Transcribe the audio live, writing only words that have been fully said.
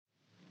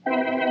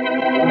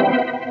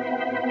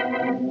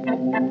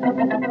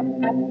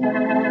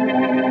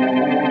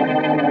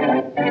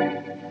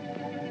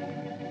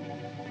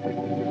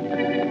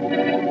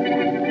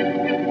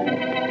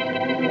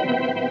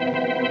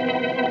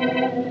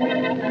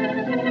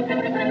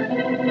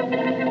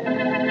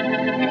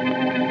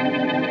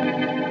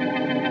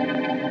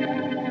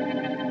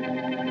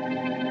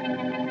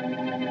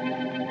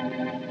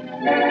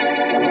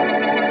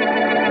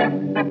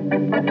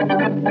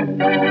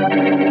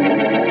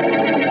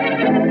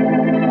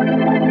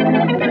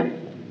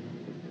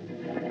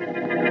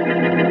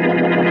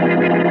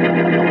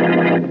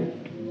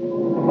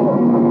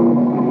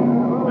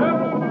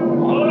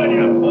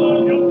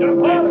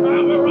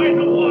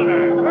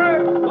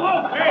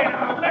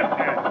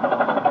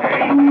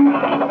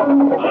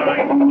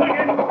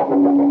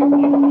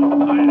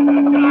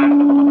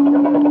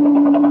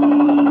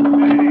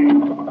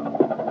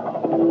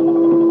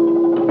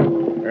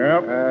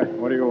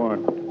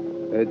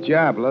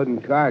Job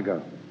loading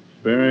cargo.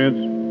 Experience?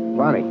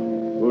 Plenty.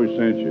 Who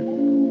sent you?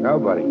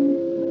 Nobody.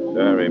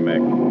 Sorry, Mick.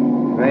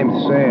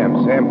 Name's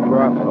Sam. Sam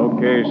Crawford.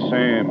 Okay,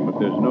 Sam, but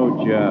there's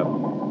no job.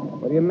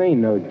 What do you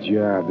mean, no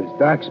job? This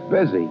dock's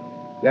busy.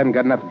 You haven't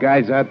got enough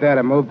guys out there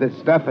to move this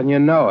stuff, and you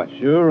know it.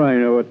 Sure, I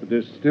know it, but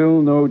there's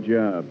still no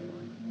job.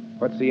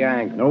 What's the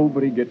angle?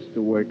 Nobody gets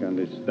to work on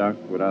this dock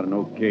without an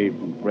okay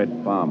from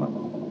Fred Palmer.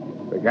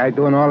 The guy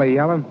doing all the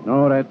yelling?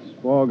 No, that's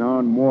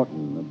Foghorn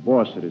Morton, the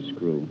boss of this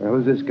crew. Now,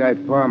 who's this guy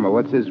Palmer?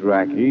 What's his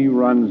racket? He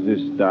runs this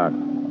dock.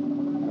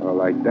 Oh,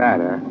 like that,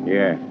 huh?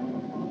 Yeah.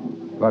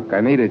 Look, I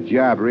need a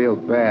job real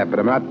bad, but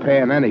I'm not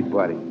paying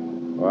anybody.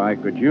 Well, I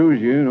could use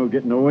you, no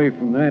getting away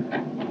from that.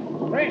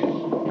 Chris,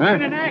 there's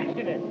been an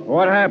accident.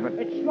 What happened?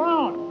 It's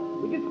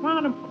Sloan. We just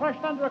found him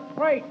crushed under a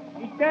crate.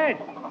 He's dead.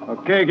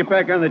 Okay, get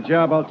back on the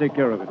job. I'll take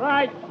care of it.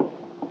 Right.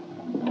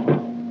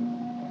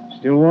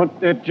 Still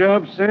want that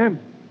job, Sam?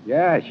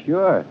 Yeah,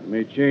 sure. You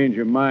may change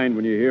your mind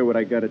when you hear what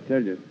I got to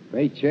tell you.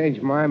 May change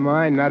my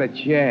mind, not a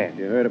chance.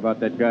 You heard about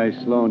that guy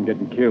Sloan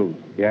getting killed.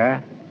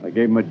 Yeah? I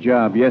gave him a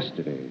job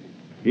yesterday.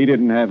 He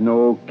didn't have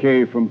no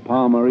okay from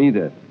Palmer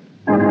either.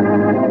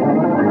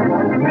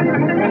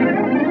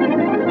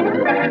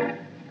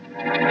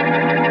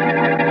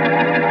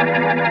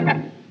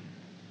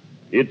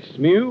 It's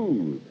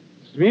smooth,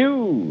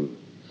 smooth,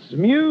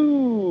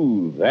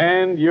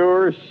 and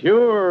you're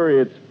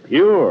sure it's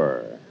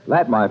pure.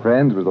 That, my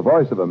friends, was the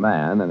voice of a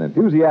man, an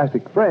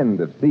enthusiastic friend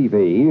of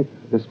CV,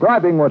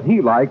 describing what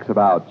he likes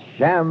about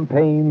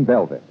Champagne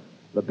Velvet,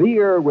 the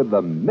beer with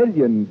the $1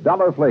 million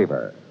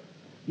flavor.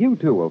 You,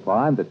 too, will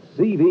find that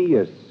CV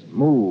is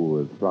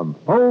smooth from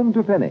foam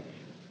to finish.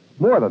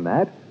 More than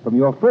that, from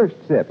your first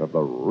sip of the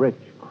rich,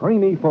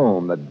 creamy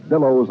foam that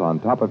billows on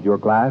top of your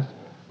glass,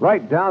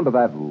 right down to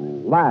that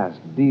last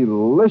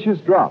delicious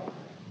drop,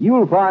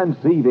 you'll find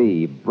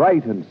CV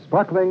bright and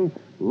sparkling,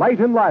 light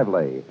and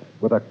lively,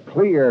 with a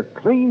clear,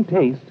 clean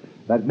taste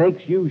that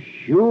makes you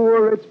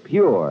sure it's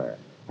pure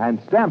and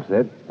stamps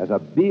it as a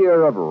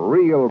beer of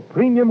real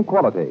premium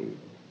quality.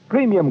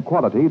 Premium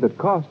quality that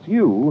costs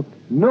you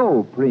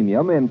no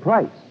premium in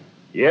price.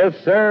 Yes,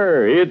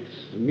 sir, it's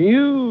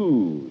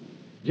smooth.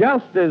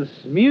 Just as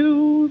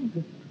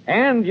smooth,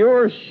 and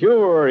you're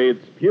sure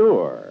it's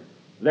pure.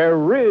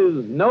 There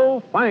is no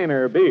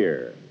finer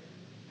beer.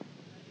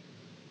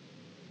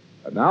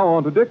 And now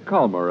on to Dick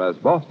Calmer as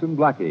Boston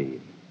Blackie.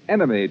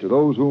 Enemy to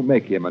those who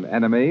make him an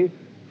enemy,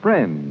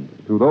 friend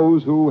to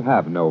those who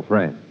have no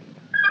friend.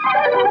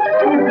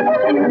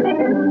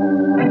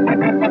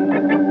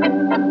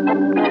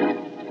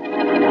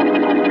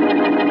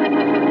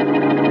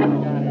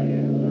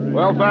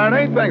 Well,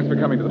 Faraday, thanks for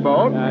coming to the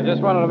boat. I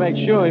just wanted to make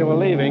sure you were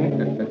leaving.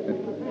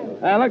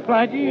 Look,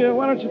 Blackie,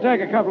 why don't you take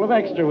a couple of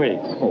extra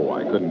weeks? Oh,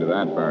 I couldn't do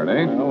that,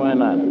 Faraday. Oh, why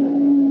not?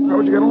 How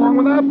would you get along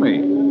without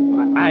me?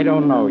 I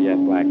don't know yet,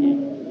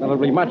 Blackie. But it'll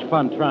be much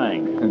fun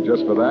trying. And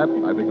just for that,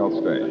 I think I'll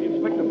stay.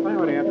 Inspector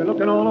Faraday, I've been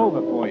looking all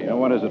over for you.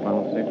 What is it,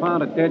 Reynolds? They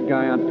found a dead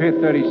guy on Pier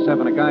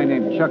 37, a guy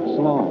named Chuck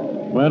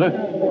Sloan. Murder?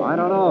 I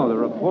don't know. The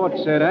report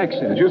said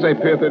accident. Did you say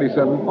Pier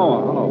 37?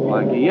 Oh, hello,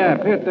 Blackie. Yeah,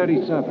 Pier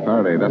 37.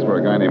 Faraday, that's where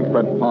a guy named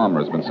Fred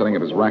Palmer has been setting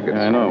up his rackets.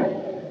 I know.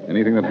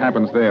 Anything that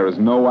happens there is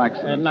no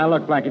accident. Now,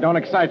 look, Blackie, don't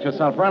excite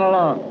yourself. Run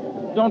along.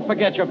 Don't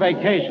forget your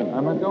vacation.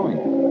 I'm not going.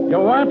 You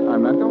what?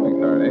 I'm not going,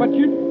 Faraday. But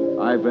you...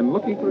 I've been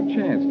looking for a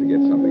chance to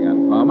get something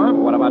on Palmer.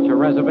 What about your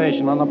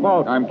reservation on the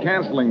boat? I'm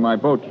canceling my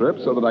boat trip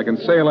so that I can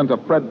sail into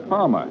Fred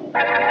Palmer.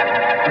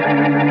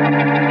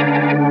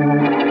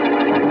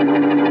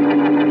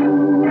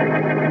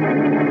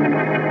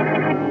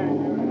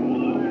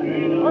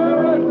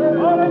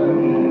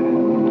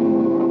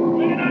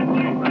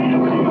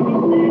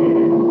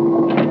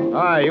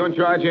 Hi, you in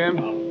charge,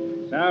 Jim?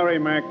 Sorry,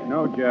 Mac,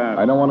 no job.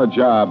 I don't want a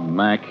job,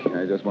 Mac.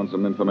 I just want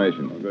some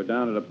information. I'll go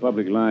down to the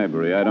public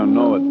library. I don't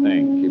know a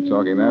thing. Keep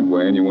talking that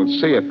way and you won't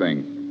see a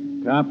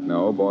thing. Cop?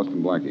 No,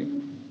 Boston Blackie.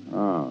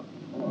 Oh.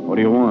 What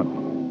do you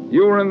want?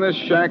 You were in this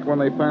shack when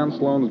they found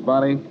Sloan's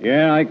body?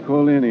 Yeah, I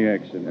called in the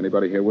accident.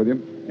 Anybody here with you?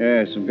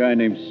 Yeah, some guy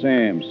named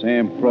Sam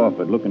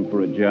Crawford, looking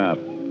for a job.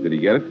 Did he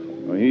get it?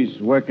 Well,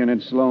 he's working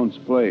at Sloan's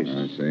place.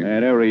 I see.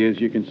 There he is.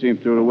 You can see him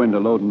through the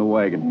window loading the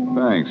wagon.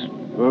 Thanks.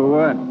 For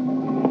what?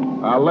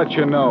 I'll let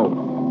you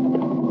know.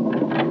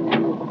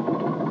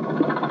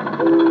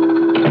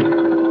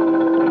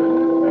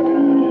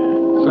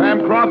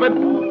 Sam Crawford?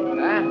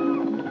 Huh?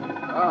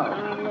 Oh,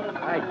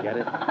 I get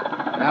it.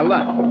 Now,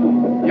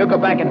 look. You go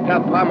back and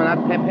tell Palmer not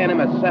to pay him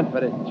a cent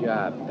for this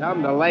job. Tell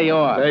him to lay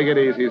off. Take it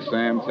easy,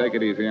 Sam. Take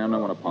it easy. I'm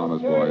not one of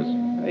Palmer's boys.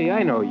 Hey,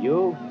 I know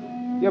you.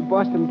 You're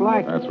Boston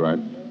Black. That's right.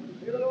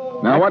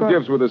 Now, what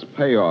gives with this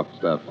payoff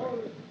stuff?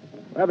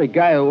 Every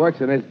guy who works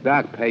in this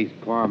dock pays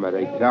Palmer,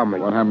 they tell me.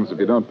 What happens if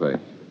you don't pay?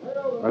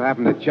 What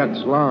happened to Chuck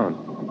Sloan?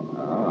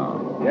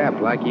 Oh. Yeah,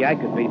 Blackie, I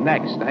could be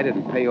next. I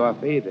didn't pay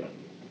off either.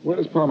 Where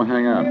does Palmer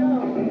hang out?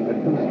 A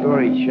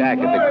two-story shack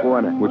at the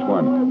corner. Which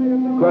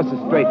one? Across the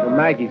street from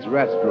Maggie's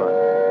restaurant.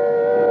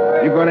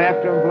 You going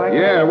after him, Blackie?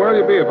 Yeah, where'll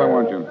you be if I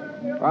want you?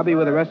 I'll be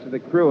with the rest of the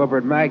crew over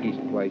at Maggie's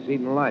place,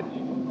 eating lunch.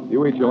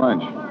 You eat your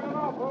lunch.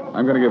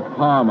 I'm going to give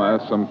Palmer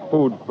some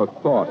food for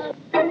thought.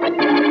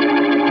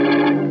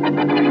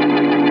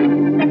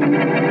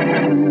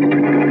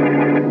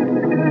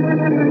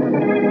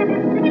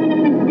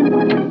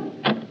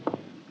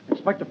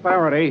 Inspector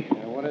Faraday,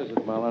 What is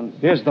it, Mullins?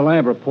 here's the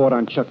lab report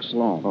on Chuck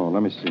Sloan. Oh,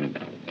 let me see.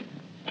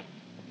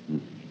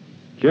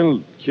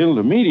 Killed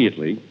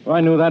immediately? Well,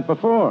 I knew that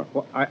before.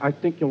 Well, I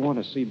think you'll want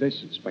to see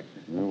this,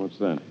 Inspector. Well, what's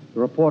that? The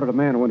report of the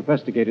man who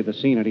investigated the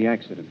scene of the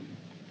accident.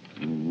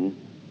 Mm-hmm.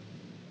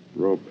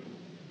 Rope.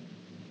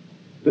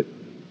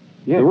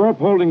 Yeah. The rope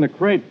holding the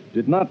crate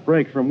did not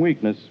break from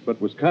weakness, but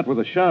was cut with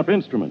a sharp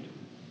instrument.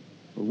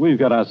 Well, we've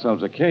got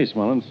ourselves a case,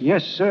 Mullins.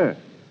 Yes, sir.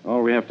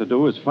 All we have to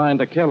do is find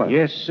the killer.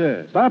 Yes,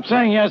 sir. Stop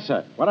saying yes,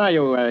 sir. What are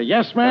you, a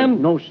yes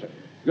man? No, sir.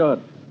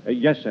 Good.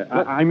 Yes, sir.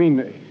 I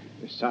mean,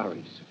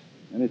 sorry, sir.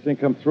 Anything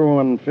come through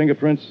on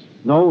fingerprints?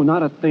 No,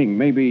 not a thing.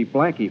 Maybe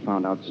Blackie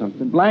found out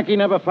something. Blackie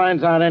never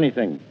finds out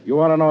anything. You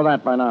ought to know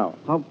that by now.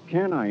 How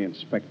can I,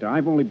 Inspector?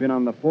 I've only been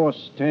on the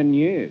force 10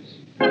 years.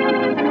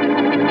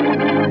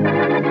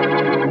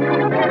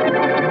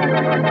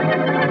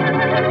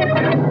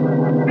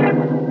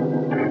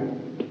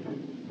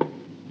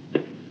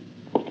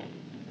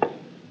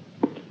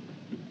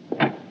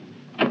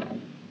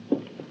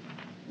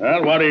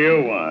 Well, what do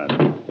you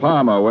want?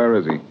 Palmer, where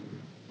is he?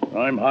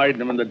 I'm hiding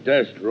him in the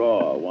desk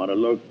drawer. Want to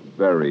look?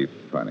 Very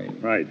funny.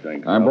 I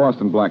think so. I'm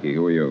Boston Blackie.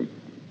 Who are you?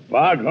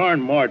 Foghorn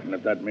Morton,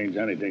 if that means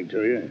anything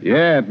to you.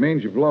 Yeah, it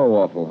means you blow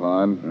awful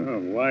hard. Oh,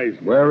 wise.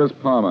 Where is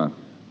Palmer?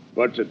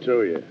 What's it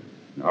to you?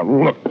 Now,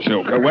 look,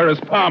 Joker, where is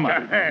Get Palmer?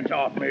 your hands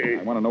off me.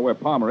 I want to know where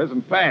Palmer is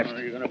and fast.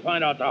 You're going to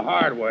find out the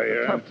hard way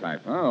here. Tough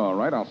type. Oh, all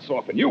right, I'll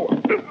soften you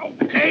up.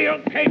 Okay,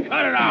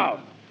 cut it out.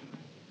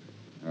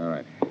 All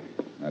right.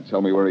 Now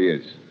tell me where he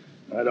is.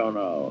 I don't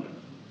know.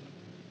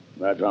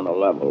 That's on the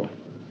level.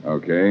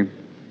 Okay.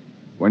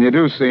 When you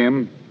do see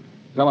him,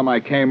 tell him I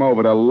came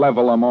over to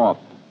level him off.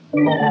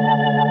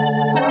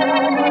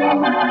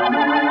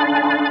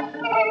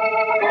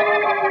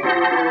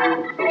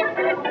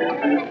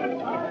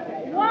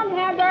 One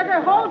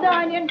hamburger, hold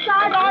on,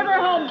 inside order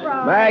home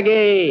from.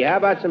 Maggie, how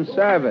about some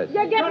service?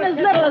 You're getting as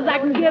little as I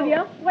can give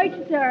you. Wait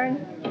your turn.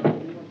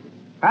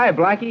 Hi,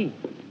 Blackie.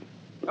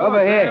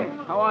 Over here.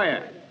 How are you?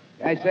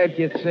 I said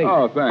you'd see.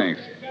 Oh,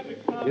 thanks.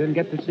 You didn't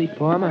get to see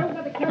Palmer?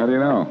 How do you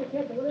know?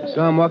 I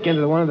saw him walk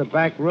into one of the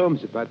back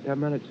rooms about 10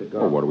 minutes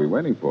ago. Oh, what are we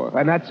waiting for?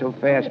 Well, not so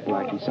fast,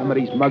 Blackie. Some of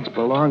these mugs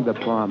belong to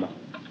Palmer.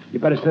 You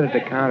better sit at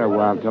the counter a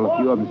while until a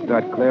few of them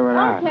start clearing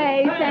out.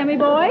 Okay, Sammy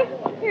boy.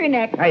 You're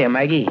next. Hiya,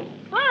 Maggie.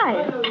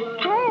 Hi.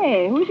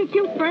 Hey, who's your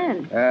cute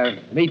friend?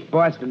 Meet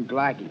Boston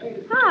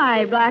Blackie.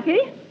 Hi,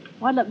 Blackie.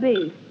 What'll it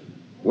be?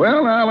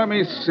 Well, now, let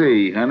me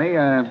see, honey.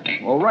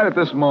 Well, right at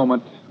this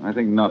moment, I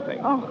think nothing.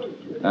 Oh,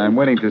 I'm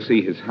waiting to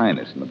see His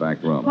Highness in the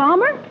back room.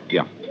 Palmer?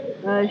 Yeah.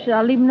 Shall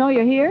I leave him know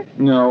you're here?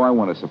 No, I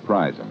want to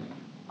surprise him.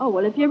 Oh,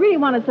 well, if you really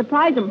want to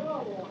surprise him,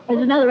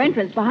 there's another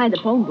entrance behind the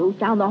phone booth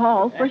down the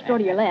hall, first door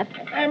to your left.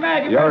 Hey,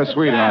 Maggie. You're a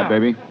sweetheart,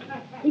 baby.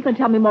 You can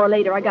tell me more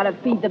later. I gotta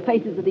feed the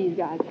faces of these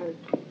guys first.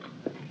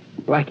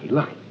 Blackie,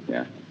 look.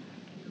 Yeah.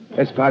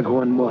 There's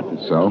Foghorn Morton.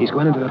 So? He's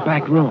going into the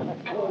back room.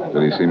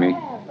 Did he see me?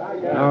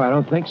 No, I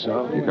don't think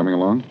so. You coming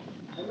along?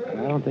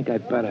 I don't think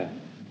I'd better.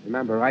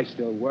 Remember, I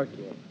still work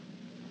here.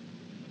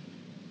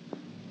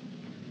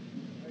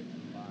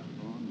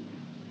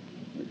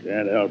 I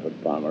can't help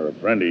it, Palmer. A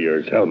friend of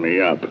yours held me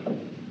up.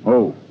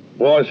 Oh,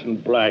 Boston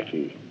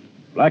Blackie.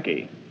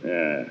 Blackie.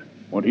 Yeah.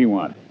 What do you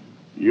want?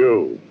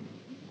 You.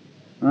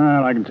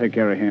 Well, I can take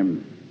care of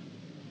him.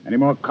 Any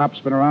more cops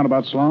been around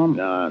about Sloan?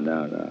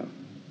 No.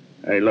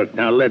 Hey, look,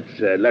 now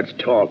let's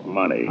talk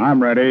money.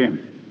 I'm ready.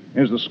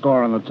 Here's the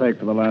score on the tape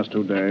for the last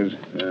 2 days.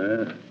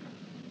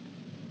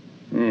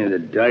 Yeah, the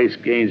dice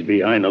games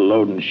behind the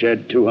loading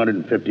shed,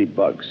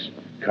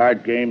 $250.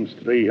 Card games,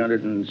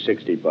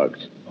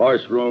 $360.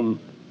 Horse room,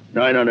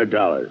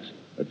 $900.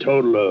 A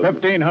total of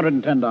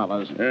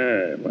 $1,510.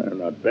 Yeah, well,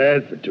 not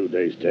bad for 2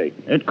 days' take.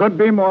 It could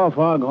be more,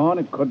 Foghorn.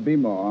 It could be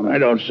more. I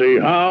don't see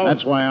how.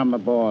 That's why I'm the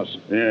boss.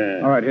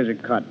 Yeah. All right, here's your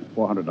cut.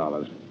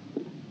 $400.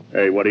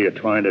 Hey, what are you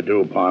trying to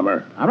do,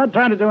 Palmer? I'm not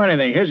trying to do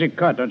anything. Here's your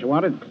cut. Don't you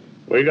want it?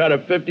 We got a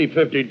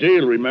 50-50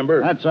 deal,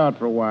 remember? That's out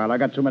for a while. I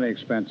got too many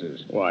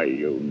expenses. Why,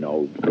 you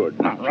no good.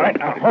 All right,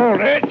 now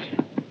hold it.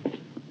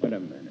 Wait a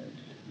minute.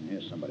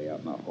 Here's somebody out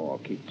in the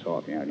hall. Keep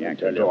talking. I'll yank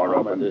the Tell you, door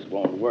Palmer, open. this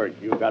won't work.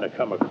 You got to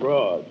come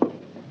across.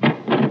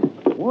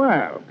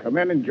 Well, come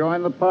in and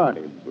join the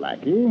party,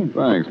 Blackie.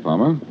 Thanks,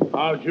 Palmer.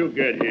 How'd you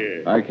get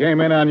here? I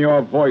came in on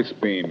your voice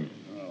beam.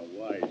 Oh,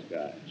 wise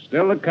guy.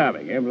 Still a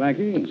comic, eh,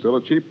 Blackie? Still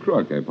a cheap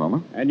crook, eh,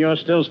 Palmer? And you're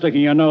still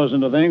sticking your nose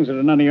into things that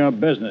are none of your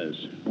business.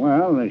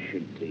 Well, this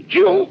should teach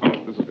you.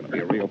 This is going to be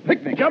a real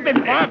picnic. Jump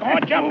in,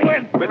 Foghorn. Jump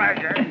in.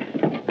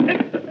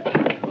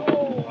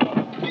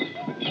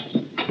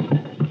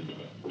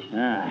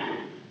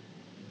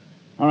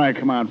 All right,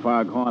 come on,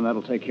 Foghorn.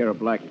 That'll take care of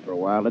Blackie for a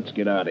while. Let's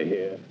get out of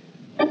here.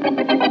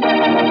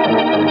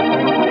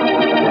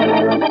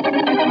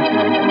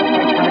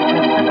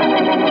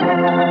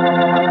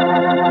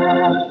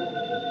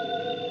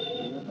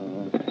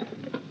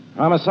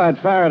 Homicide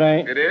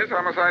Faraday. It is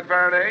Homicide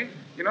Faraday?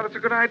 You know, that's a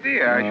good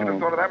idea. I should have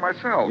thought of that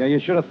myself. Yeah, you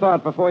should have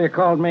thought before you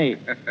called me.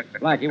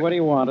 Blackie, what do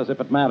you want, as if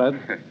it mattered?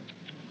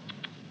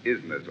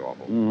 Isn't this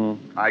awful?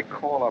 Mm-hmm. I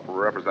call up a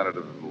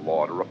representative of the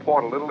law to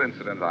report a little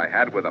incident I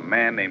had with a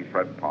man named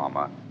Fred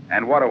Palmer.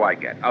 And what do I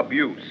get?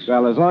 Abuse.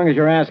 Well, as long as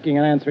you're asking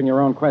and answering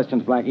your own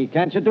questions, Blackie,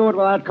 can't you do it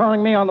without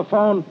calling me on the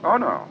phone? Oh,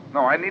 no.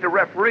 No, I need a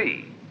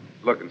referee.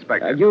 Look,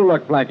 Inspector. You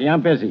look, Blackie.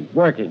 I'm busy.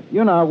 Working.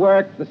 You know,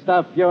 work, the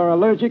stuff you're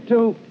allergic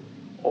to.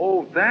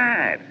 Oh,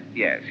 that.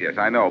 Yes,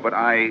 I know. But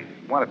I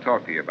want to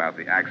talk to you about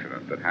the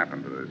accident that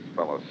happened to this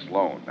fellow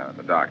Sloan down at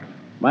the dock.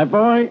 My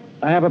boy,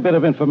 I have a bit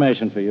of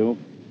information for you.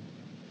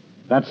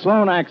 That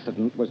Sloan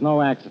accident was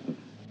no accident.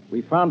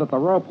 We found that the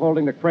rope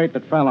holding the crate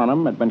that fell on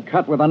him had been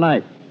cut with a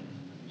knife.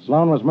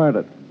 Sloan was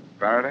murdered.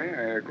 Faraday,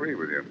 I agree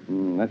with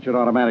you. That should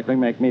automatically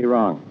make me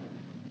wrong.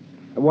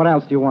 What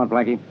else do you want,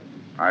 Blackie?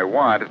 I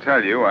want to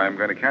tell you I'm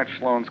going to catch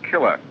Sloan's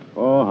killer.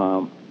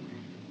 Oh,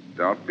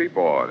 Don't be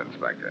bored,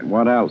 Inspector.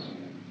 What else?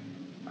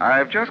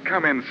 I've just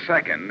come in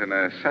second in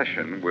a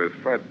session with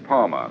Fred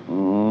Palmer.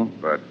 Mm-hmm.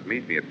 But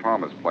meet me at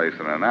Palmer's place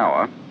in an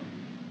hour,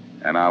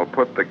 and I'll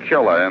put the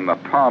killer in the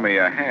palm of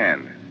your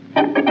hand.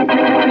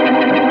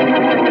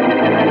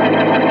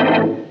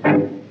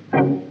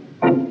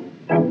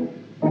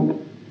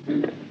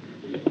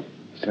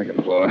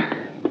 Second floor.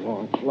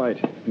 Long flight.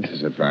 This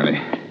is it, Faraday.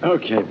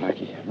 Okay,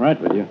 Blackie. I'm right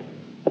with you.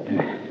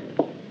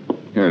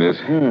 Here it is.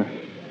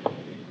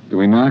 Do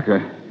we knock or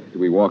do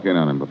we walk in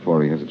on him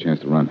before he has a chance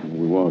to run?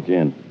 We walk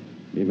in.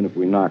 Even if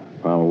we knock,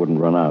 Palmer wouldn't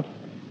run out.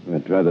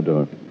 Try the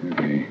door.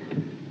 Okay.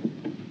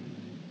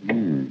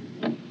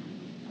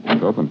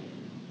 It's open.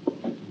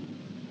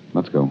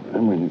 Let's go.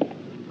 I'm with you.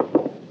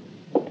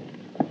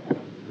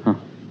 Huh.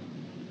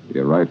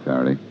 You're right,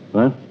 Faraday.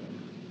 What?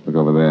 Look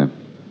over there.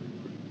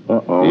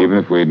 Uh-oh. Even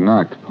if we'd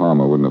knocked,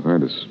 Palmer wouldn't have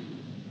heard us.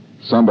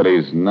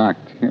 Somebody's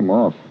knocked him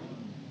off.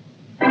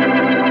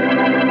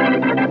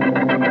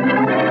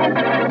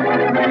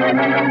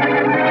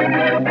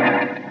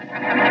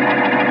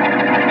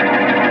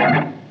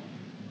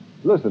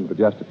 Listen for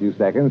just a few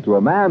seconds to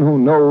a man who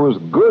knows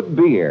good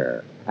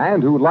beer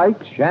and who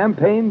likes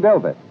champagne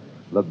velvet,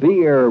 the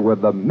beer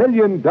with the $1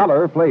 million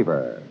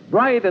flavor.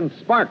 Bright and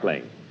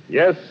sparkling.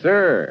 Yes,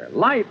 sir.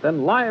 Light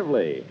and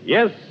lively.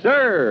 Yes,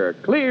 sir.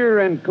 Clear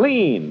and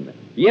clean.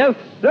 Yes,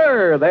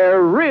 sir.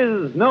 There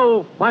is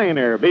no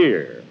finer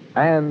beer.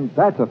 And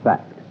that's a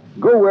fact.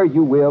 Go where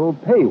you will,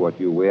 pay what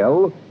you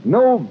will.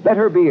 No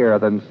better beer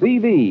than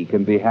CV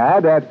can be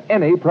had at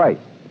any price.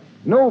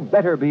 No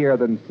better beer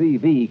than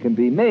CV can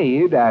be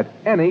made at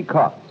any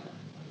cost.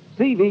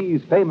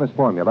 CV's famous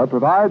formula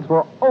provides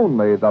for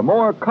only the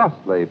more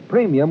costly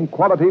premium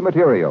quality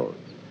materials.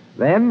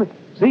 Then,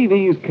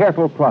 CV's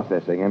careful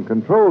processing and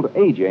controlled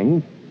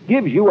aging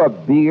gives you a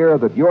beer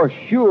that you're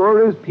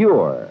sure is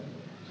pure.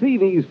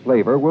 CV's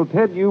flavor will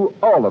tell you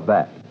all of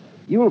that.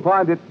 You'll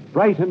find it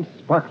bright and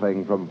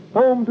sparkling from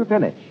foam to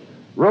finish,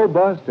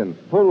 robust and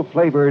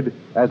full-flavored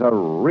as a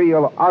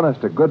real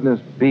honest-to-goodness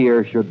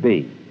beer should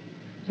be.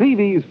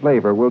 CV's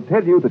flavor will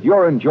tell you that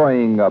you're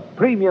enjoying a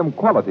premium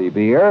quality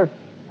beer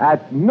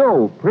at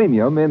no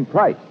premium in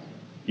price.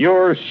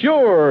 You're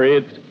sure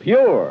it's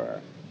pure.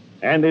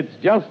 And it's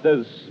just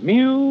as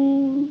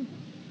smooth.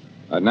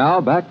 And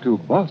now back to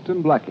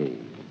Boston Blackie.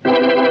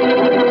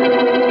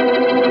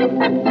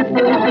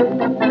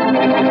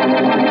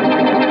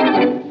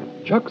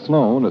 Chuck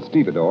Sloan, a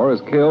stevedore,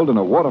 is killed in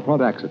a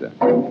waterfront accident.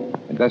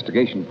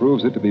 Investigation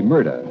proves it to be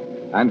murder.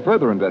 And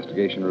further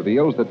investigation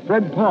reveals that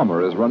Fred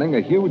Palmer is running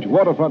a huge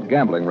waterfront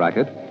gambling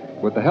racket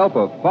with the help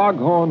of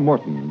Foghorn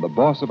Morton, the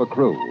boss of a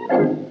crew.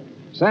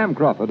 Sam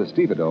Crawford, a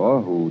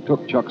stevedore who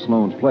took Chuck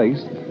Sloan's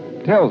place,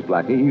 tells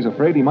Blackie he's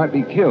afraid he might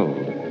be killed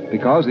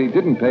because he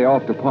didn't pay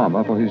off to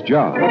Palmer for his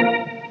job.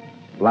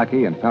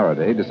 Blackie and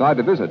Faraday decide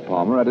to visit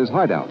Palmer at his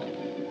hideout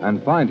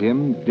and find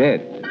him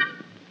dead,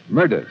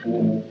 murdered.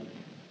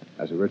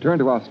 As we return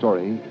to our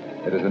story,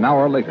 it is an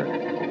hour later,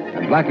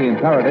 and Blackie and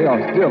Faraday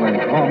are still in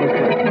Palmer's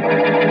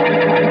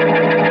place.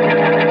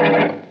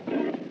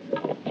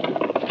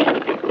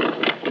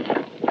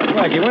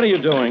 Blackie, what are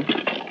you doing?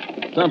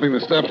 Dumping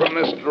the stuff from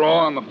this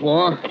drawer on the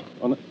floor.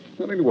 Oh,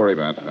 Nothing to worry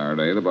about,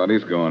 Faraday. The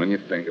body's gone, and your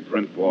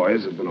fingerprint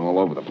boys have been all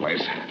over the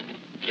place.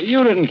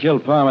 You didn't kill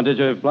Palmer, did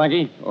you,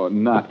 Blackie? Oh,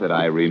 not that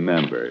I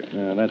remember.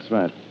 Yeah, that's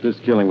right. This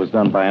killing was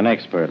done by an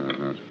expert.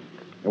 Uh-huh.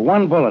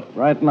 One bullet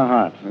right in the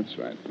heart. That's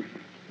right.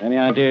 Any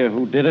idea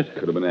who did it?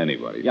 Could have been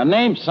anybody. Yeah,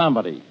 name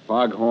somebody.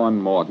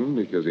 Foghorn Morton,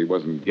 because he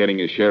wasn't getting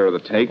his share of the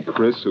take.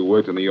 Chris, who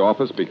worked in the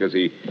office, because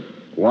he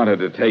wanted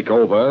to take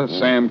over.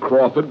 Sam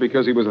Crawford,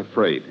 because he was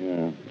afraid.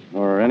 Yeah.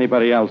 Or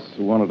anybody else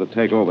who wanted to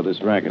take over this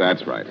racket.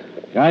 That's right.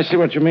 I see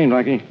what you mean,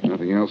 Blackie.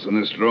 Nothing else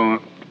in this drawer.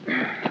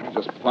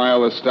 Just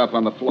pile this stuff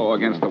on the floor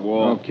against the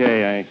wall.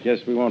 Okay, I guess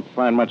we won't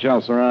find much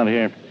else around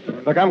here.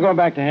 Look, I'm going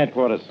back to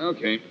headquarters.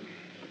 Okay.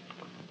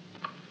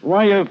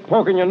 Why are you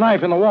poking your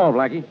knife in the wall,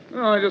 Blackie?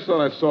 Oh, I just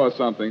thought I saw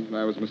something.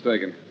 I was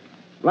mistaken.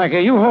 Blackie, are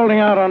you holding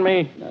out on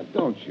me? Now,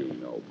 don't you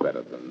know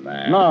better than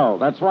that? No,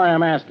 that's why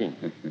I'm asking.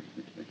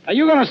 Are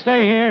you going to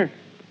stay here?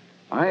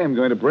 I am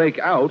going to break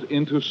out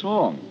into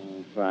song.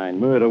 Fine,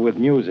 murder with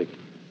music.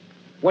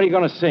 What are you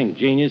going to sing,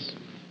 genius?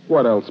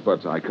 What else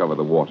but I cover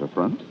the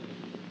waterfront?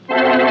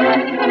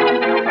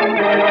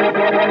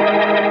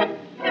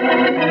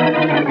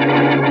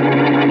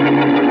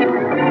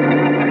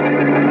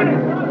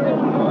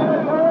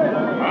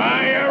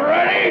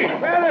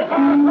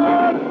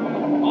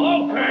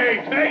 Okay,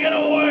 take it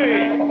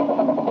away.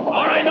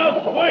 All right,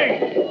 now swing.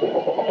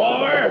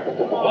 Forward.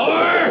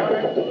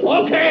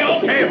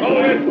 Okay,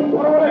 hold it.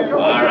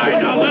 All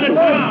right, now let it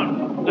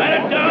down. Let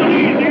it down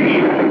easy.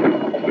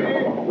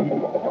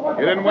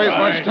 You didn't waste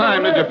much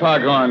time, did you,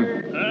 Foghorn?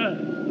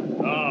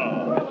 Huh?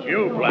 Oh, it's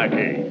you,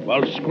 Blackie.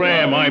 Well,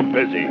 scram, I'm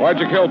busy. Why'd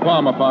you kill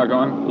Palmer,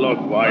 Foghorn? Look,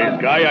 wise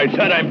guy, I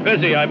said I'm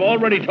busy. I've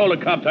already told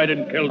the cops I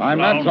didn't kill Sloan. I'm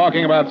not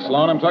talking about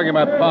Sloan. I'm talking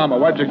about Palmer.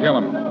 Why'd you kill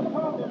him?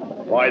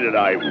 Why did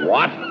I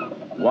what?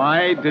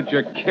 Why did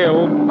you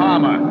kill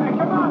Palmer?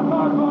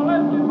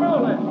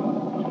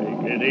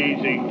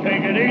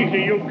 Take it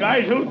easy, you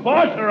guys. Who's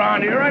boss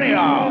around here,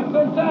 anyhow?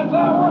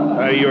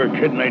 Hey, you're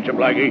kidding, ain't you,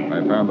 Blackie?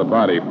 I found the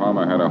body.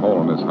 Palmer had a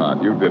hole in his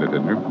heart. You did it,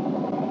 didn't you?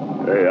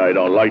 Hey, I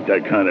don't like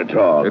that kind of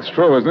talk. It's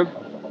true, isn't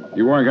it?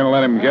 You weren't going to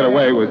let him get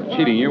away with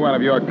cheating you out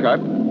of your cut.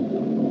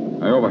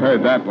 I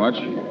overheard that much.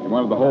 You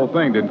wanted the whole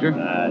thing, didn't you?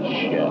 Ah,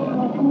 shut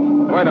up.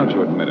 Why don't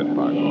you admit it,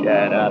 Foghorn?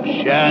 Shut up.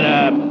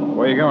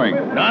 Where are you going?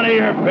 None of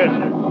your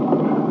business.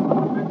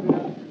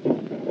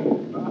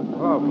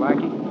 Oh,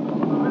 Blackie.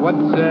 What's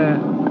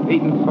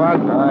eating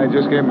Foghorn? I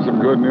just gave him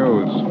some good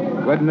news.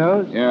 Good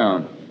news?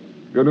 Yeah.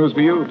 Good news for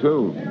you,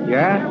 too.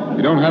 Yeah?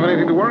 You don't have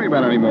anything to worry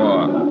about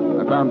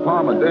anymore. I found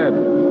Palmer dead.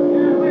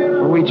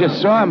 Well, we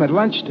just saw him at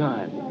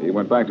lunchtime. He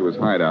went back to his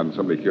hideout and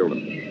somebody killed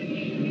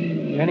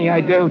him. Any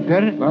idea who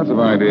did it? Lots of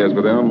ideas,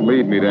 but they don't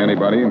lead me to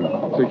anybody in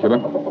particular.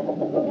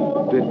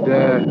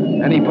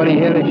 Did anybody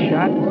hear the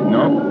shot?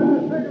 No.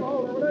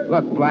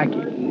 Look,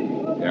 Blackie.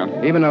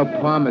 Yeah? Even though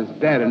Palmer's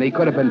dead and he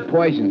could have been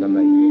poisoned to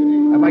me,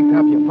 I'd like to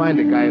help you find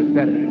the guy who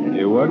did it.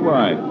 You would?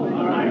 Why?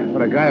 But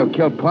the guy who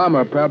killed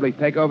Palmer will probably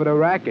take over the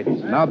rackets,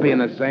 and I'll be in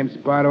the same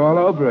spot all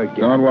over again.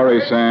 Don't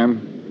worry,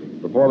 Sam.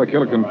 Before the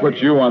killer can put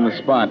you on the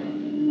spot,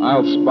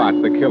 I'll spot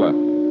the killer.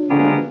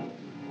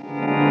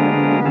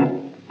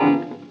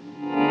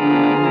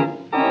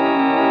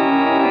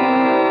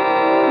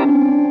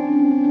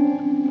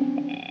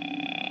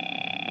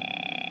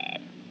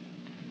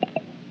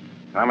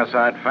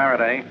 Homicide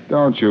Faraday.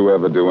 Don't you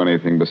ever do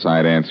anything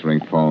beside answering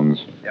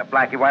phones. Yeah,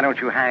 Blackie, why don't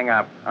you hang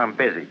up? I'm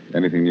busy.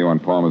 Anything new on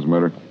Palmer's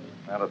murder?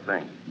 Not a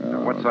thing.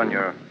 What's on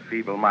your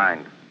feeble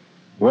mind?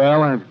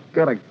 Well, I've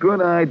got a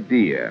good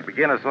idea.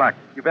 Beginner's luck.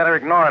 You better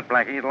ignore it,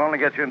 Blackie. It'll only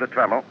get you into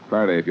trouble.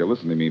 Faraday, if you'll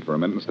listen to me for a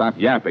minute and stop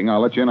yapping, I'll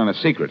let you in on a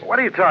secret. What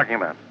are you talking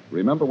about?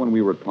 Remember when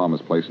we were at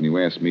Palmer's place and you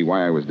asked me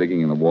why I was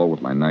digging in the wall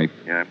with my knife?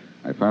 Yeah.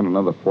 I found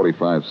another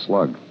 .45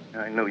 slug.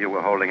 I knew you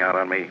were holding out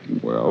on me.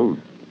 Well,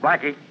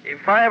 Blackie,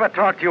 if I ever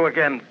talk to you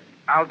again,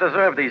 I'll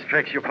deserve these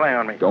tricks you play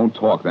on me. don't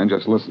talk then,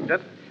 just listen.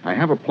 Just- I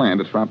have a plan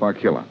to trap our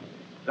killer.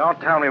 Don't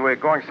tell me we're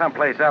going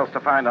someplace else to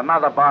find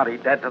another body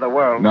dead to the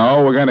world.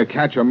 No, we're going to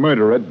catch a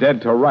murderer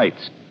dead to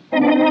rights.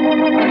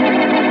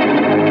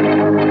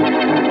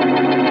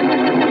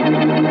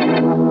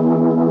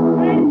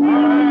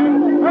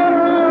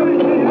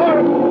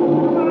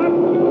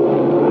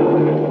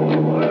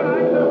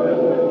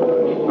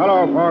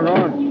 Hello,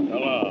 Foghorn.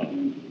 Hello.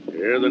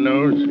 Hear the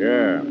news?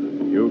 Yeah.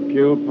 You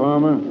killed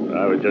Palmer?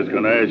 I was just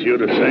going to ask you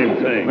the same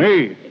thing.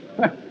 Me?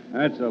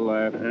 That's a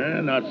laugh.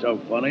 Not so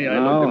funny. I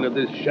No. looked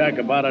into this shack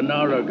about an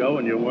hour ago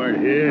and you weren't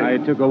here. I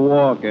took a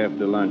walk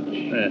after lunch.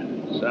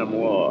 Some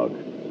walk.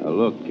 Now,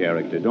 look,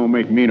 character, don't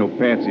make me no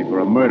patsy for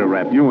a murder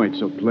rap. You ain't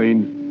so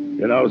clean.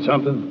 You know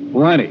something?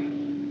 Plenty.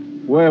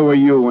 Where were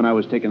you when I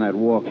was taking that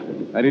walk?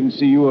 I didn't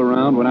see you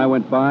around when I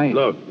went by.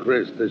 Look,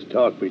 Chris, this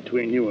talk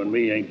between you and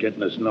me ain't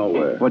getting us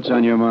nowhere. What's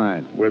on your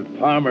mind? With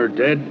Palmer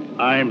dead,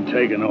 I'm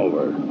taking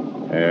over.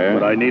 Yeah?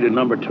 But I need a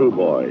number 2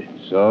 boy.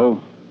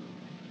 So?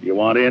 You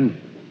want in?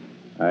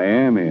 I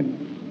am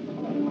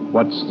in.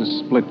 What's the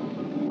split?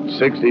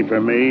 60 for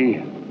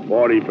me,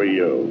 40 for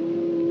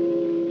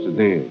you. It's a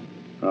deal.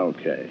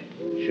 Okay.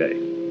 Shake.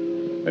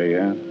 Hey,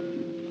 yeah?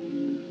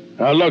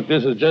 Now, look,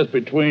 this is just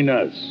between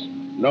us.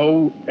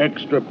 No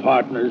extra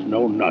partners,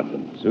 no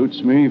nothing.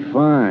 Suits me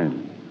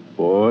fine,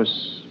 boss.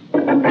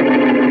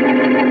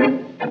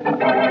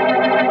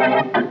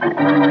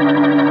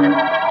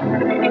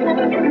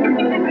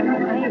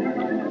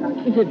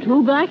 Is it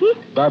true,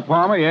 Blackie? About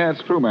Palmer? Yeah,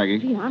 it's true, Maggie.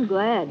 Gee, I'm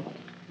glad.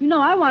 You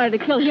know, I wanted to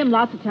kill him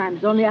lots of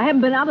times, only I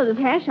haven't been out of this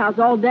hash house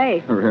all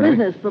day. Really?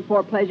 Business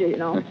before pleasure, you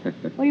know.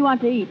 What do you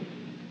want to eat?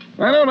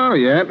 I don't know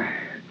yet.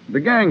 The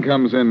gang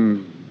comes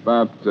in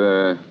about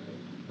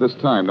this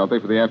time, don't they,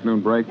 for the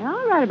afternoon break?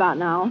 All right about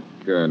now.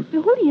 Good.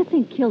 So who do you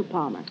think killed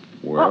Palmer?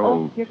 Well...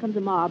 Uh-oh, here comes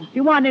the mob. If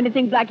you want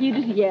anything, Blackie, you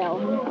just yell.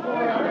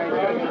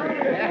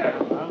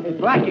 Hey,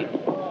 Blackie.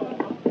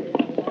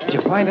 Did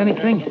you find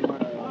anything?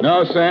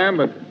 No, Sam,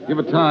 but give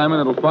it time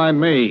and it'll find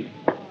me.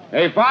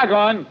 Hey,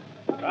 Foghorn!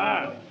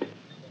 Ah.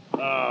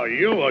 Oh,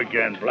 you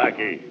again,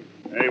 Blackie.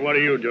 Hey, what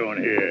are you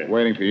doing here?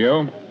 Waiting for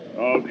you.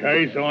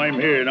 Okay, so I'm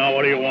here. Now,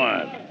 what do you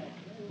want?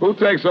 Who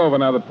takes over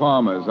now that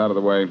Palmer's out of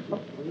the way?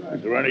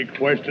 Is there any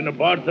question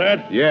about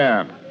that?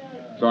 Yeah.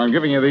 So I'm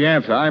giving you the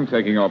answer. I'm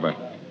taking over.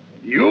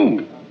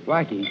 You?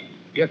 Blackie,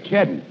 you're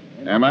kidding.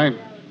 Am I?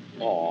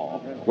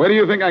 Oh. Where do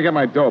you think I get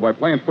my dough? By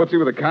playing footsie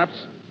with the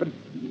cops? But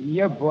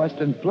you're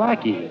Boston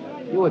Blackie.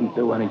 You wouldn't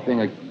do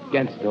anything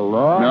against the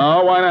law.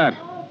 No, why not?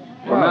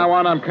 From Well- now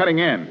on, I'm cutting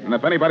in. And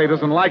if anybody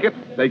doesn't like it,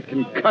 they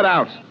can cut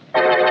out.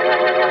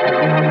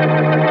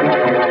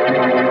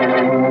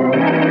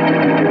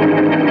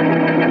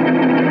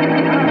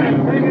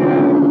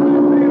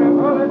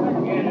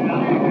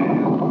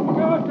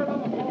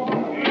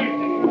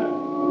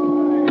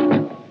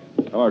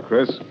 Hello,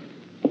 Chris.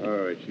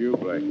 Oh, it's you,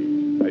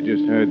 Blackie. I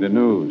just heard the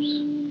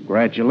news.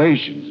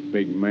 Congratulations,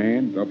 big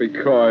man. Don't be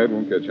coy. It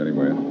won't get you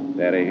anywhere.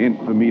 That a hint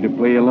for me to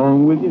play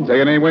along with you? Take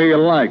it any way you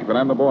like, but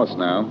I'm the boss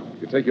now.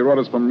 You take your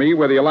orders from me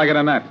whether you like it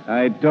or not.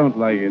 I don't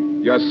like it.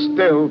 You're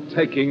still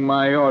taking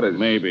my orders.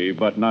 Maybe,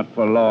 but not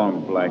for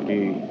long,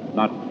 Blackie.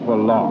 Not for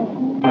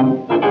long.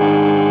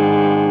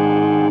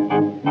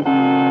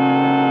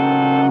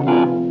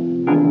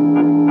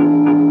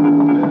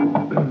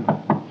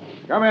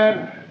 Come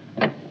in.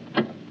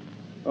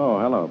 Oh,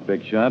 hello,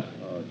 big shot.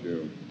 Oh, it's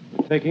you.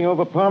 Taking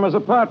over Palmer's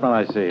apartment,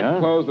 I see, huh?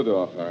 Close the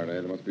door, Faraday.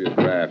 There must be a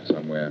draft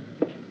somewhere.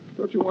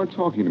 Thought you weren't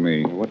talking to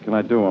me. What can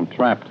I do? I'm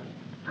trapped.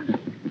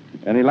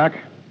 Any luck?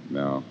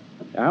 No.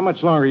 How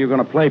much longer are you going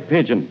to play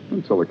pigeon?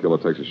 Until the killer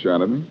takes a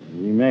shot at me.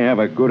 You may have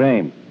a good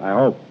aim, I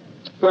hope.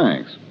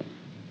 Thanks.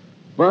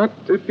 But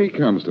if he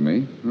comes to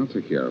me, I'll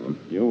take care of him.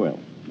 You will.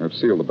 I've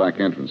sealed the back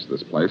entrance to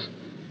this place,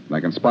 and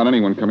I can spot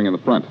anyone coming in the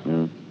front.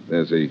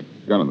 There's a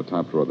gun on the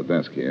top drawer of the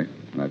desk here,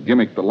 and I've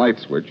gimmicked the light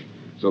switch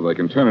so they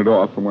can turn it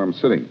off from where I'm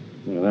sitting.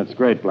 Yeah, that's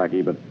great,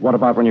 Blackie, but what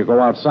about when you go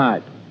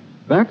outside?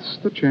 That's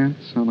the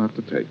chance I'll have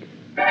to take.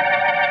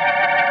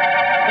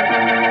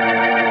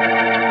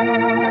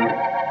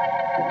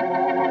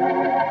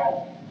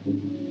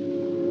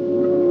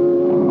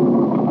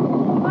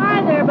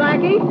 Hi there,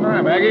 Blackie.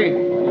 Hi, Maggie.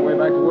 On your way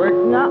back to work?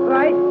 Not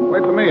right.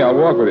 Wait for me. I'll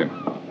walk with you.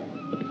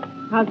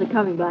 How's it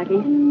coming,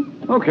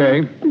 Blackie?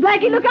 Okay.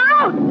 Blackie, look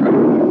out!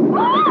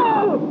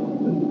 Oh!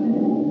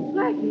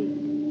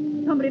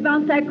 Blackie, somebody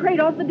bounced that crate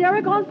off the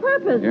derrick on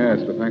purpose.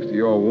 Yes, but thanks to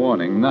your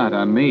warning, not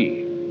on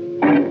me.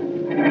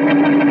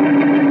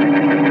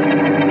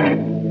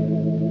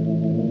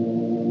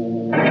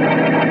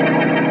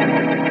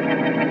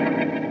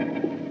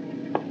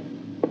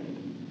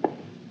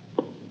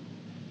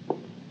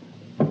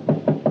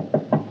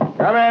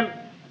 Come in.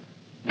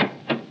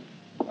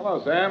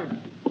 Hello,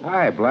 Sam.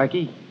 Hi,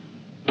 Blackie.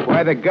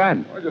 Why the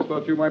gun? I just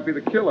thought you might be the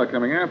killer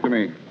coming after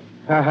me.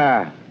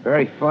 Ha.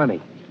 Very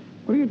funny.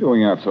 What are you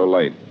doing out so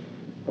late?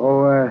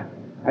 Oh,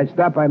 I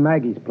stopped by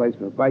Maggie's place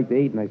for a bite to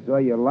eat, and I saw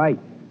your light.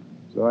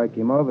 So I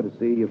came over to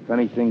see if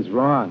anything's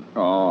wrong.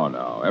 Oh,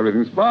 no.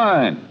 Everything's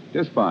fine.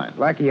 Just fine.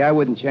 Blackie, I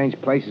wouldn't change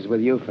places with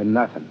you for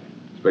nothing.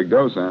 It's big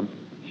dough, Sam.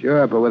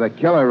 Sure, but with a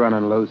killer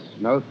running loose,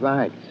 no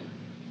thanks.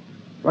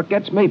 What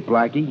gets me,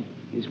 Blackie,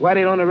 is why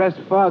they don't arrest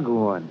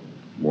Foghorn.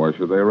 Why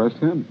should they arrest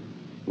him?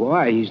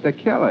 Why? He's the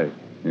killer.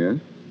 Yes?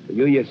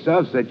 You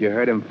yourself said you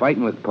heard him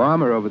fighting with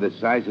Palmer over the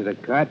size of the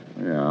cut.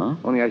 Yeah?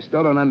 Only I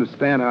still don't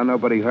understand how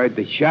nobody heard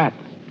the shots.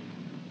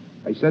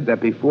 I said that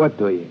before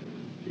to you.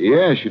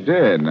 Yes, you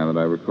did, now that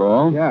I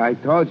recall. Yeah, I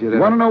told you that.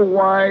 You want to know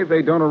why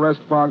they don't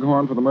arrest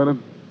Foghorn for the murder?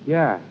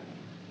 Yeah.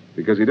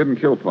 Because he didn't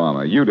kill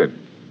Palmer. You did.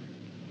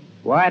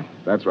 What?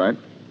 That's right.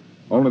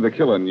 Only the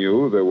killer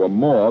knew there were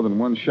more than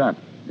one shot.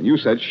 And you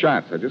said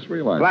shots. I just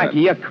realized that.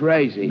 Blackie, you're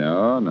crazy.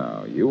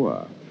 No, you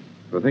are.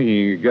 For thinking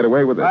you could get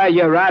away with it. Ah,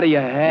 you're out of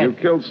your head. You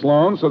killed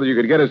Sloan so that you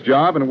could get his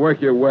job and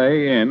work your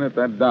way in at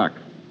that dock.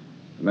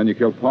 And then you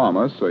killed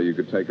Palmer so you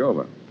could take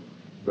over.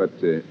 But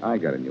I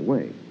got in your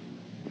way.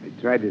 I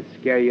tried to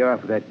scare you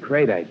off with that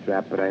crate I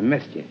dropped, but I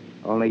missed you.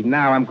 Only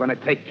now I'm going to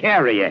take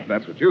care of you.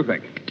 That's what you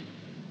think.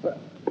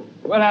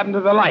 What happened to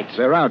the lights?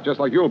 They're out, just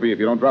like you'll be if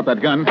you don't drop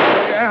that gun.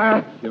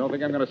 You don't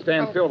think I'm going to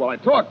stand still while I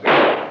talk?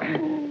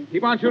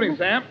 Keep on shooting,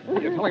 Sam.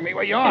 You're telling me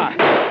where you are.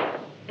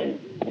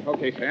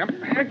 Okay, Sam.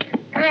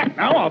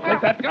 Now I'll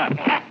take that gun.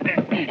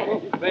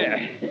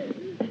 There.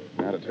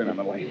 Now to turn on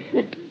the light.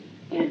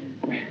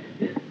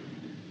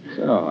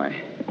 So, I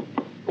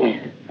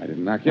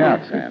didn't knock you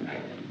out, Sam.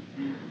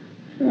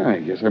 I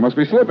guess I must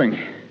be slipping.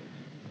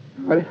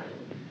 What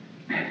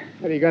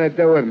are you going to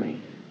do with me?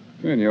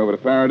 Turn you over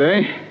to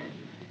Faraday.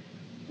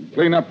 And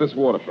clean up this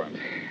waterfront.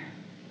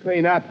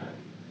 Clean up?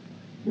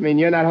 You mean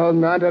you're not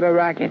holding on to the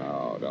racket?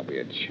 Oh, don't be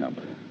a chump.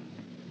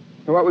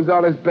 So what was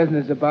all this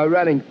business about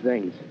running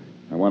things?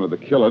 I wanted the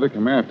killer to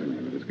come after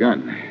me with his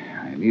gun.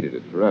 I needed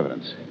it for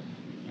evidence.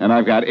 And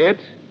I've got it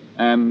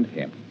and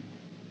him.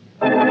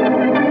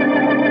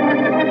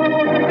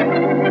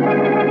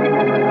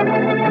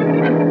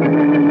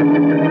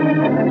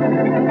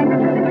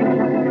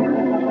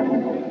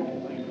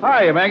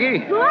 Hi, Maggie.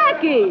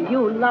 Blackie,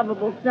 you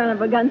lovable son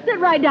of a gun. Sit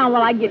right down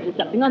while I give you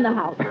something on the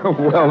house.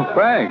 Well,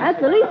 thanks. That's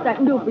the least I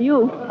can do for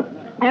you.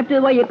 After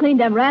the way you cleaned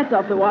them rats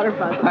off the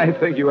waterfront. I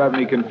think you have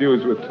me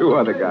confused with two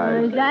other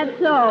guys. Is that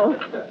so?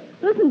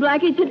 Listen,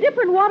 Blackie, it's a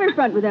different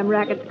waterfront with them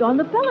rackets gone.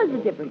 The fellas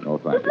are different. Oh,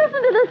 thank Just you.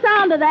 listen to the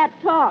sound of that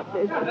talk.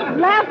 There's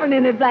laughing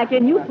in it, Blackie,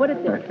 and you put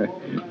it there.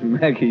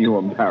 Maggie, you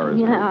embarrass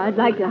me. Yeah, I'd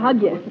like to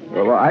hug you.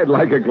 Well, I'd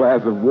like a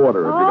glass of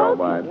water, if you don't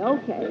mind.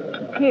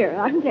 Okay. Here,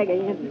 I can take a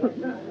hint.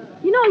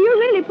 You know, you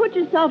really put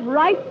yourself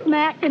right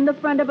smack in the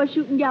front of a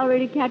shooting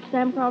gallery to catch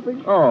Sam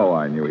Crawford. Oh,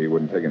 I knew he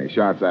wouldn't take any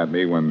shots at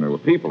me when there were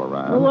people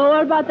around. Well,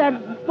 what about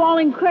that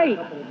falling crate?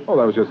 Oh,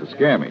 that was just to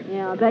scare me.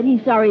 Yeah, I bet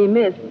he's sorry he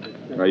missed.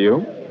 Are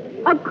you?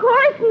 Of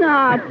course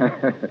not.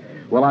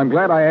 Well, I'm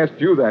glad I asked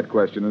you that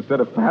question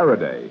instead of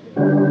Faraday.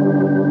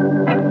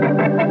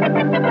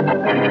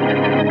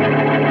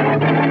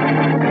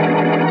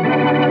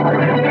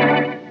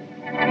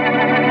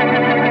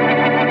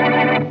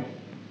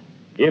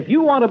 If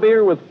you want a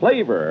beer with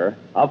flavor,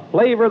 a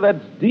flavor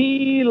that's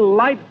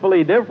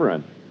delightfully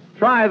different,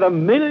 try the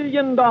 $1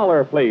 million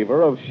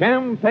flavor of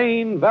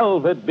Champagne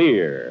Velvet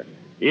Beer.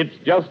 It's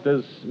just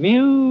as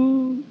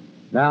smooth.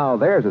 Now,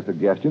 there's a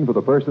suggestion for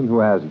the person who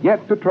has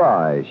yet to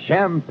try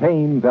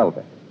Champagne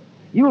Velvet.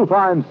 You'll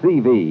find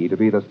CV to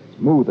be the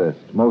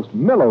smoothest, most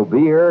mellow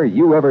beer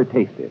you ever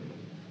tasted.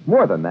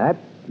 More than that,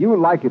 you'll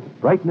like its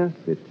brightness,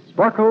 its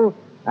sparkle,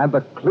 and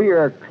the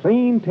clear,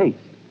 clean taste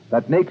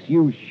that makes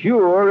you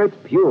sure it's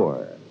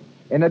pure.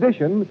 In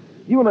addition,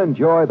 you'll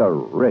enjoy the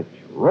rich,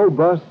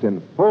 robust,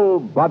 and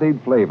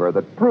full-bodied flavor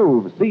that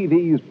proves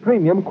CV's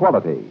premium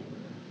quality.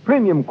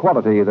 Premium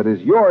quality that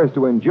is yours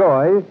to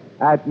enjoy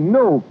at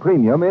no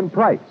premium in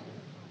price.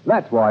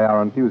 That's why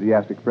our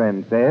enthusiastic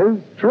friend says,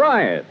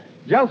 Try it.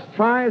 Just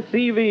try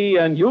CV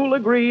and you'll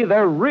agree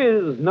there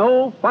is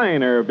no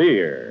finer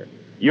beer.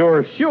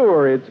 You're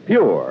sure it's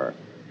pure,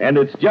 and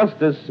it's just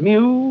as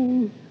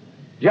smooth.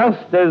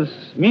 Just as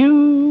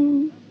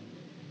smooth.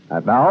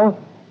 And now,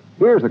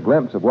 here's a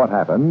glimpse of what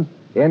happens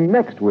in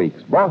next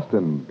week's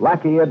Boston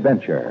Blackie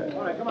Adventure.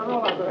 Come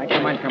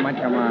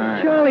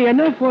on. Charlie,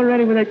 enough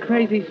already with that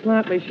crazy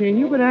slot machine.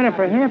 You've been at it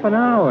for half an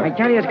hour. I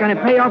tell you, it's going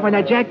to pay off on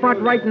that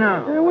jackpot right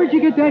now. Where'd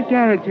you get that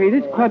guarantee?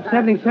 This Club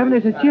 77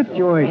 is a chip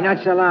joint. You're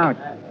not so loud.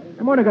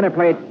 I'm only going to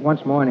play it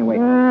once more anyway.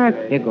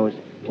 Here goes.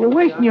 You're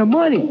wasting your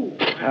money.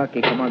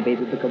 Okay, come on,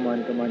 baby. Come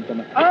on.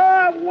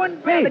 Oh,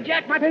 one bell. The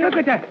jackpot's Hey, look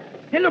at that.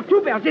 Hey, look,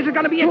 2 bells. This is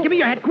going to be it. Give me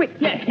your head, quick.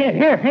 Yeah,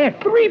 here.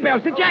 3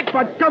 bells. The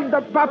jackpot. Come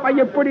to Papa.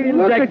 You put it in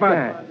the Look jackpot.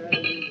 at that.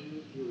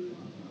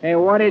 Hey,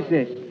 what is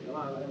this?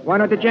 Why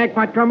don't the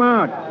jackpot come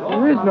out?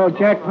 There is no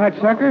jackpot,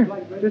 sucker.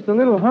 Just a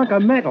little hunk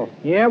of metal.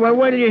 Yeah, well,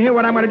 wait till you hear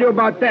what I'm going to do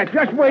about that.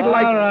 Just wait till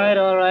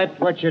All right.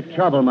 What's your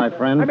trouble, my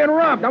friend? I've been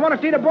robbed. I want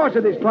to see the boss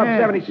of this Club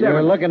 77.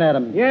 You're looking at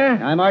him. Yeah?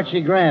 I'm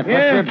Archie Grant.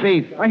 Yeah. What's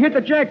your beef? I hit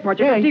the jackpot.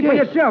 You can see for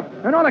yourself.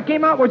 And all that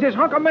came out was this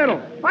hunk of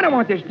metal. I don't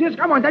want this disc.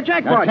 I want that Now,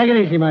 jackpot. take it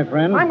easy, my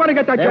friend. I'm going to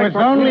get that There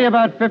jackpot. was only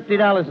about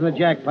 $50 in the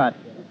jackpot.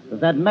 With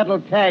that metal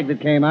tag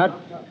that came out,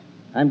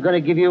 I'm going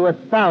to give you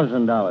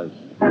 $1,000.